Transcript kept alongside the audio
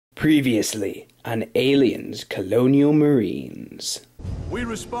Previously on Aliens Colonial Marines. We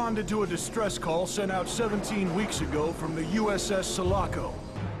responded to a distress call sent out 17 weeks ago from the USS Salaco.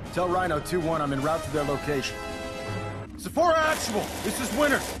 Tell Rhino 2-1 I'm en route to their location. Sephora Actual, this is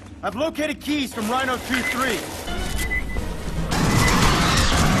Winter. I've located keys from Rhino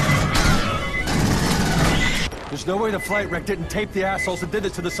 2-3. There's no way the flight wreck didn't tape the assholes that did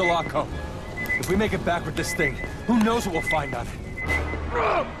it to the Salaco. If we make it back with this thing, who knows what we'll find on it.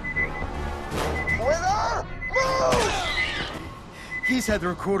 Winter! Move! He's had the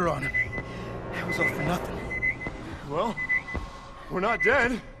recorder on him. It was all for nothing. Well, we're not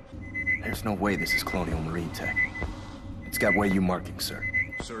dead. There's no way this is Colonial Marine tech. It's got way you markings, sir.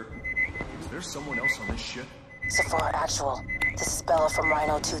 Sir, is there someone else on this ship? Sephora Actual, this is Bella from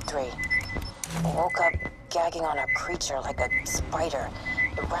Rhino 2-3. I woke up gagging on a creature like a spider.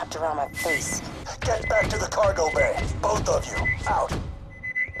 It wrapped around my face. Get back to the cargo bay. Both of you. Out.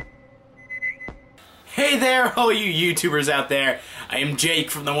 Hey there, all you YouTubers out there. I am Jake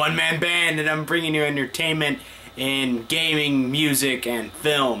from the One Man Band, and I'm bringing you entertainment in gaming, music, and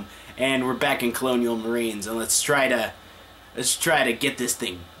film. And we're back in Colonial Marines, and let's try to get this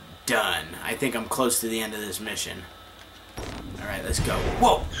thing done. I think I'm close to the end of this mission. All right, let's go.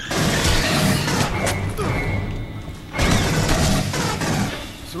 Whoa!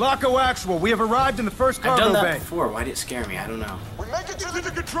 Salaco Actual, we have arrived in the first cargo bay. I've done that before. Why did it scare me? I don't know. We make it to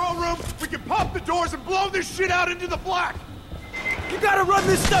the control room, we can pop the doors and blow this shit out into the black! You gotta run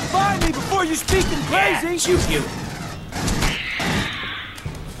this stuff by me before you speak in crazy! Yeah, shoot you.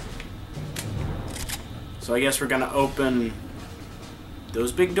 So I guess we're gonna open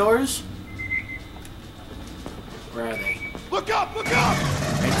those big doors? Where are they? Look up! Look up!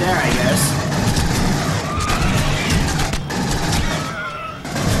 Right there, I guess.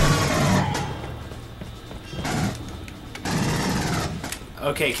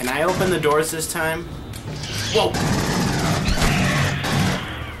 Okay, can I open the doors this time? Whoa!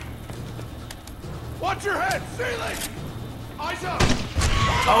 Watch your head! Ceiling! Eyes up!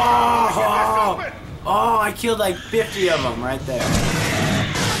 Oh! Oh, I killed like 50 of them right there.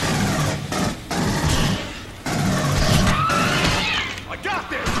 I got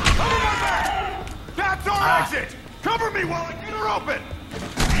this! Cover my back! That's our exit! Cover me while I get her open!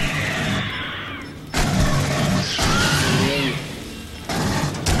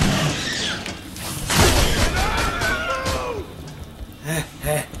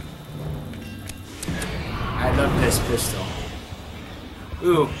 I love this pistol.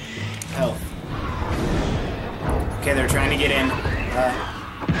 Ooh, health. Okay, they're trying to get in.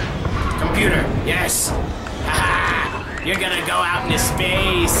 Computer, yes! Haha! You're gonna go out into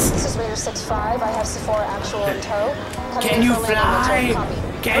space! This is Raider 6-5. I have Sephora Actual in tow. Can you fly?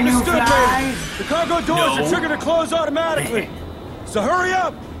 Can you fly? The cargo doors are triggered to close automatically. So hurry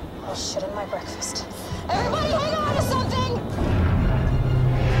up! Oh shit, in my breakfast. Everybody hang on to something!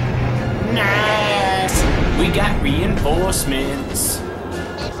 Nice! We got reinforcements.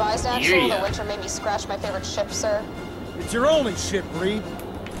 Be advised, Actual, the winter made me scratch my favorite ship, sir. It's your only ship, Reed.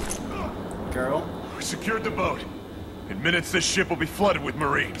 Girl? We secured the boat. In minutes, this ship will be flooded with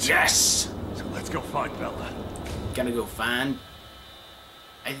Marines. Yes! So let's go find Bella. Gotta go find...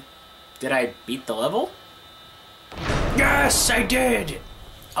 Did I beat the level? Yes, I did!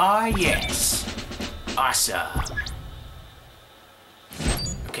 Ah, yes. Awesome.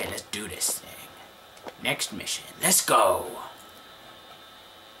 Okay, let's do this thing. Next mission. Let's go!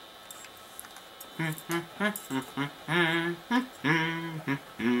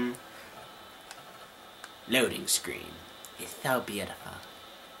 Loading screen. It's so beautiful.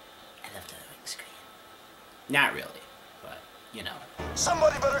 I love the loading screen. Not really, but, you know.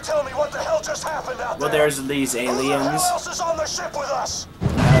 Somebody better tell me what the hell just happened out there. Well, there's these Who the aliens. hell else is on the ship with us?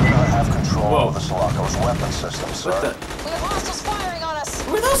 I do not have control of the Salaco's weapon system, sir. What the? We have hostiles firing on us!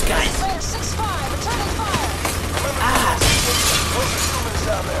 Who are those guys? Raider 6-5, returning fire! Those are humans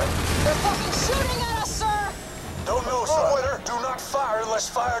down there. They're fucking shooting at us, sir! Don't know, son. Winter, do not fire unless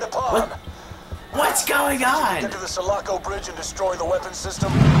fired upon. What? What's going on? Get to the Salaco bridge and destroy the weapon system.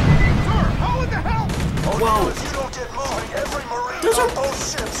 Sir, how in the hell? Whoa. If you don't get moving, every Marine Those on are- both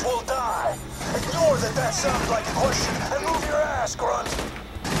ships will die. Ignore that sounds like a question and move your ass, Grunt.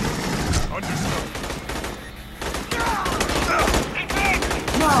 Understood.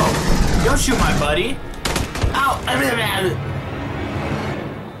 No! Don't shoot my buddy! Ow!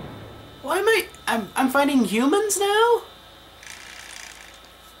 Why am I'm fighting humans now?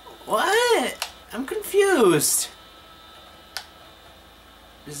 What? I'm confused.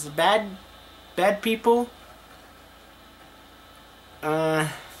 Is the bad people? I'm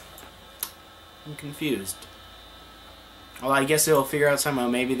confused. Well, I guess they'll figure out somehow.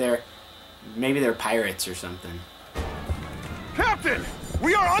 Maybe they're pirates or something. Captain!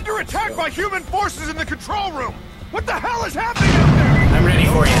 We are under attack by human forces in the control room! What the hell is happening out there? I'm ready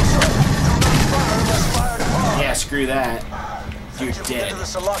for you. Fire, Yeah, screw that. You're you can get dead. to the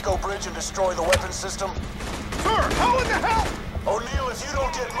Salaco bridge and destroy the weapons system? Sir, how in the hell? O'Neill, if you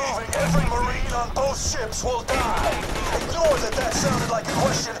don't get moving, every Marine on both ships will die. Ignore that sounded like a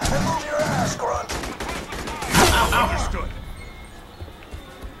question and move your ass, Grunt. Understood.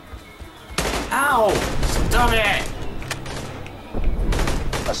 Ow! Stop it!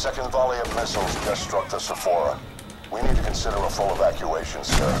 A second volley of missiles just struck the Sephora. We need to consider a full evacuation,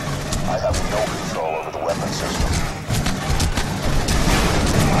 sir. I have no control over the weapon system.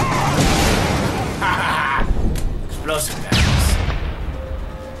 Explosive battles.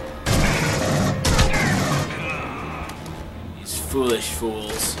 These foolish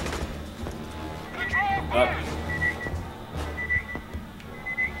fools. Up.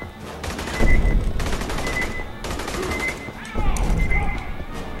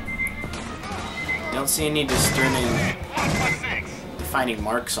 Don't see any discerning, defining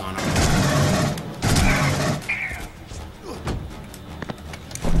marks on them.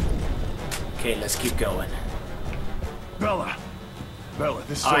 Okay, let's keep going. Bella,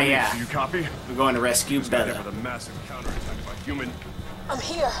 this is Oh, O'Neill. yeah. Do you copy? We're going to rescue With a Bella. massive counterattack by human. I'm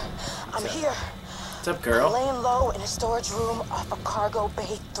here. I'm here. What's up, I'm girl? laying low in a storage room off of Cargo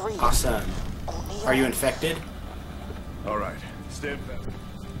Bay 3. Awesome. O'Neill. Are you infected? All right, stand fast.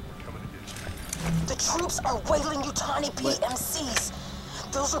 Coming to get you. The troops are whaling Utani PMCs.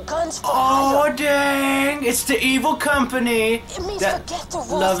 Those are guns for Oh, hire. dang! It's the evil company It means that forget the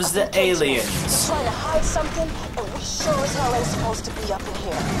rules loves of the engagement. aliens. We're trying to hide something, and we sure as hell ain't supposed to be up in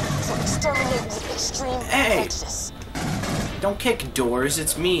here. So exterminate with extreme Hey. prejudice. Don't kick doors,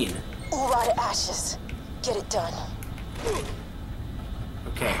 it's mean. Oorah to ashes. Get it done.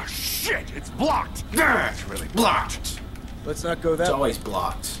 Okay. Shit, it's blocked. It's really blocked. Let's not go It's that way. always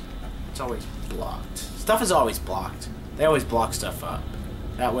blocked. It's always blocked. Stuff is always blocked. They always block stuff up.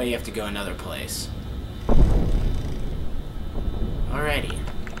 That way you have to go another place. Alrighty.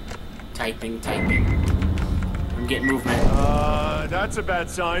 Typing. I'm getting movement. That's a bad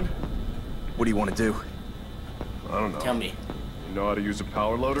sign. What do you want to do? I don't know. Tell me. You know how to use a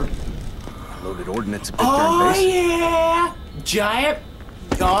power loader? Loaded ordnance at Victor Oh and base? yeah! Giant.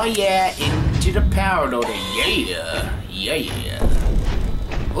 Oh yeah, into the power loader. Yeah.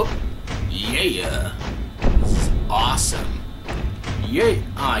 Oh, yeah. This is awesome. Yeah.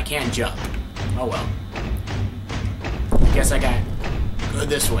 Oh, I can't jump. Oh well. I guess I got go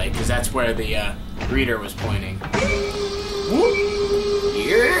this way because that's where the reader was pointing. Whoop.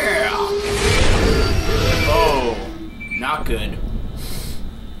 Yeah. Oh, not good.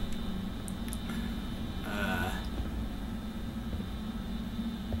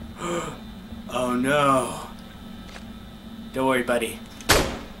 Oh no. Don't worry, buddy.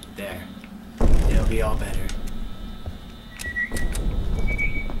 There. It'll be all better.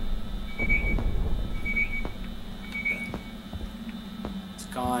 It's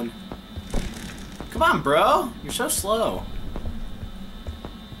gone. Come on, bro. You're so slow.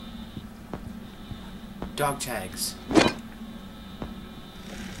 Dog tags.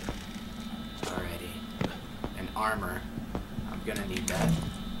 Alrighty. And armor. I'm gonna need that.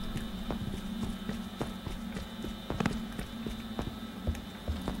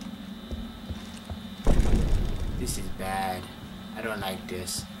 This is bad. I don't like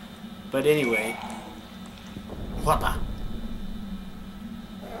this. But anyway. Whoppa.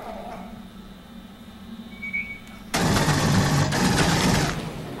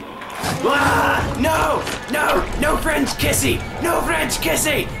 Ah! No! No French kissy! No French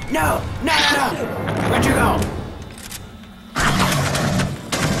kissy! No! Where'd you go?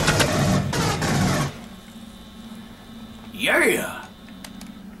 Yeah!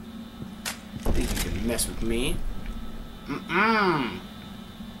 Think you can mess with me? I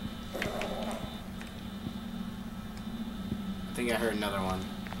think I heard another one.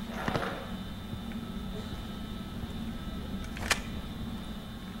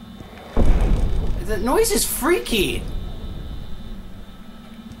 The noise is freaky!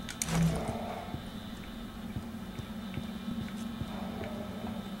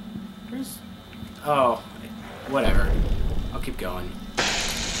 Where's... Oh, whatever. I'll keep going.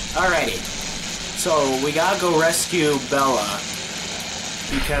 Alrighty. So, we gotta go rescue Bella.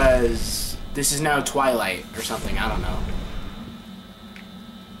 Because this is now Twilight or something, I don't know.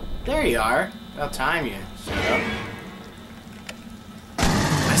 There you are. About time you shut up.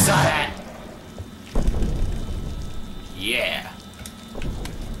 I saw that! Yeah.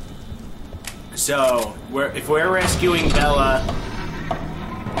 So, if we're rescuing Bella,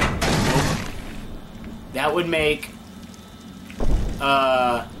 that would make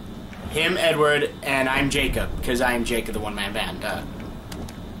him Edward and I'm Jacob, because I'm Jacob, the one-man band.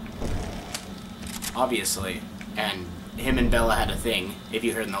 Obviously. And him and Bella had a thing, if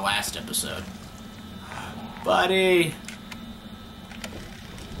you heard in the last episode. Buddy!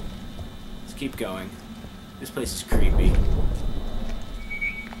 Let's keep going. This place is creepy.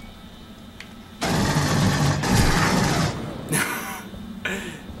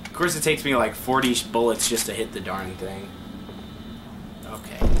 Of course it takes me like 40 bullets just to hit the darn thing.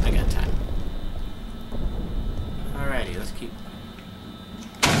 Okay, I got time. Alrighty, let's keep...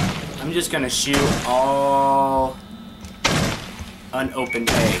 I'm just gonna shoot all unopened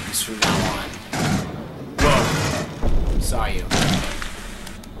eggs from now on. Whoa! Saw you.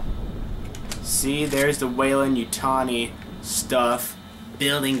 See, there's the Weyland-Yutani stuff.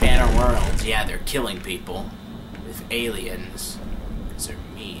 Building better worlds. Yeah, they're killing people with aliens. Because they're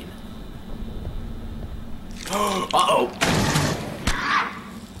mean. Uh-oh!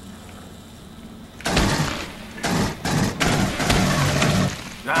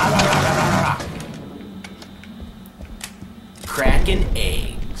 Cracking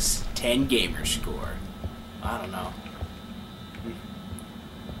eggs. 10 gamer score. I don't know.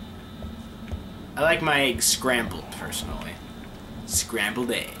 I like my eggs scrambled, personally.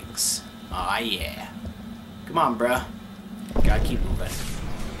 Scrambled eggs. Aw, yeah. Come on, bruh. Gotta keep moving.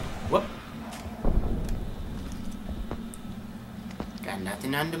 Whoop. Got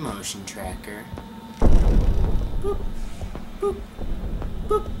nothing on the motion tracker. Boop. Boop.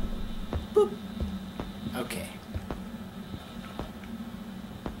 Boop. Boop. Okay.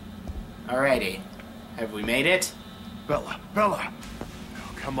 Alrighty. Have we made it? Bella. Oh,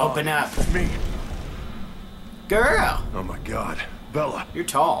 come on. Open up. It's me. Girl! Oh my god. Bella. You're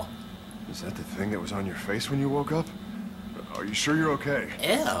tall. Is that the thing that was on your face when you woke up? Are you sure you're okay? Ew.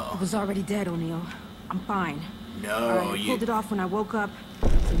 I was already dead, O'Neill. I'm fine. No, I pulled it off when I woke up,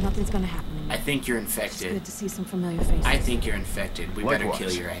 so nothing's gonna happen to me. I think you're It's infected. good to see some familiar faces. I think you're infected. We better Likewise.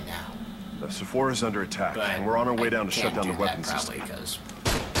 kill you right now. The Sephora's under attack, But and we're on our way down to shut can't down the do weapon that probably system.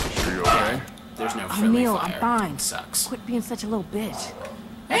 because Sure you're okay? there's no friendly O'Neill, fire. I'm fine. It sucks. Quit being such a little bitch.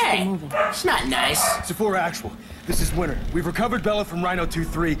 Hey, moving. it's not nice. Sephora Actual, this is Winter. We've recovered Bella from Rhino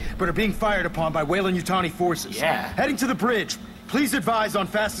 2-3, but are being fired upon by Weyland-Yutani forces. Yeah. Heading to the bridge. Please advise on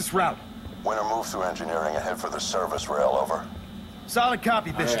fastest route. Winter, move through engineering and head for the service rail, over. Solid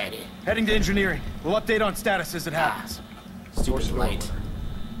copy, Bishop. Alrighty. Heading to engineering. We'll update on status as it happens. Stupid light.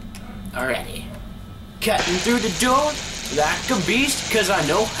 Alrighty. Cutting through the door like a beast, cause I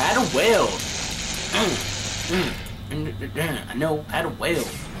know how to weld. I know how to weld.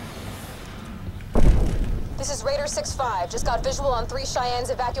 This is Raider 6-5. Just got visual on 3 Cheyennes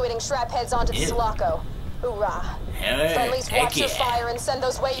evacuating Shrap heads onto the Ew. Salaco. Hoorah. Friendlies, Heck watch your yeah. fire and send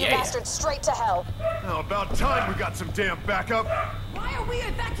those way you Yeah. bastards straight to hell. Now about time we got some damn backup. Why are we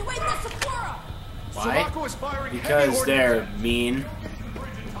evacuating the Sephora? Why? Salaco is firing Because heavy they're mean.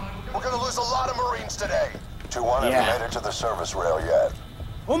 We're gonna lose a lot of Marines today. 2-1, Yeah. have you made it to the service rail yet?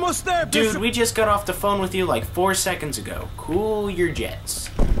 Almost there, Dude, Bishop. we just got off the phone with you like 4 seconds ago. Cool your jets.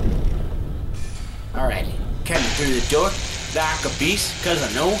 Alrighty. Cutting through the door like a beast, cause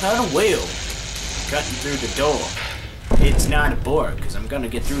I know how to weld. Cutting through the door. It's not a bore, cause I'm gonna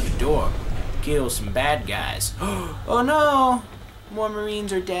get through the door. Kill some bad guys. Oh no! More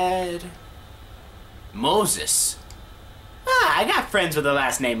Marines are dead. Moses. Ah, I got friends with the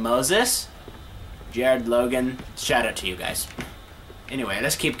last name Moses. Jared, Logan, shout out to you guys. Anyway,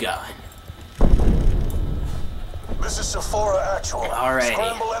 let's keep going. This is Sephora Actual. Alrighty.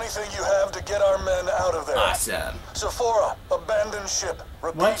 Scramble anything you have to get our men out of there. Awesome. Sephora, abandoned ship.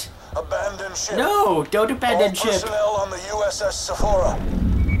 Repeat, What? abandoned ship. No, don't abandon All ship. personnel on the USS Sephora.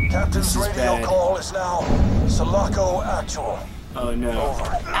 Captain's This is radio bad. call is now Salaco Actual. Oh no. Over.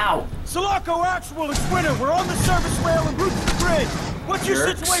 Ow. Salaco Actual, it's Winter. We're on the service rail en route to the bridge. What's your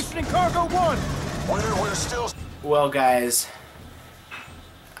Jerks. situation in Cargo 1? Winter, we're still... Well, guys,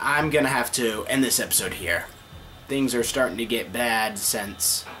 I'm gonna have to end this episode here. Things are starting to get bad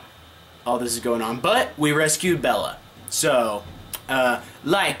since all this is going on, but we rescued Bella. So,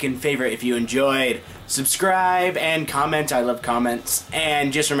 like and favorite if you enjoyed, subscribe and comment. I love comments.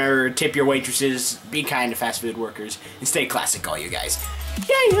 And just remember, tip your waitresses, be kind to fast food workers, and stay classic, all you guys.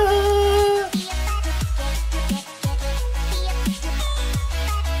 Yeah!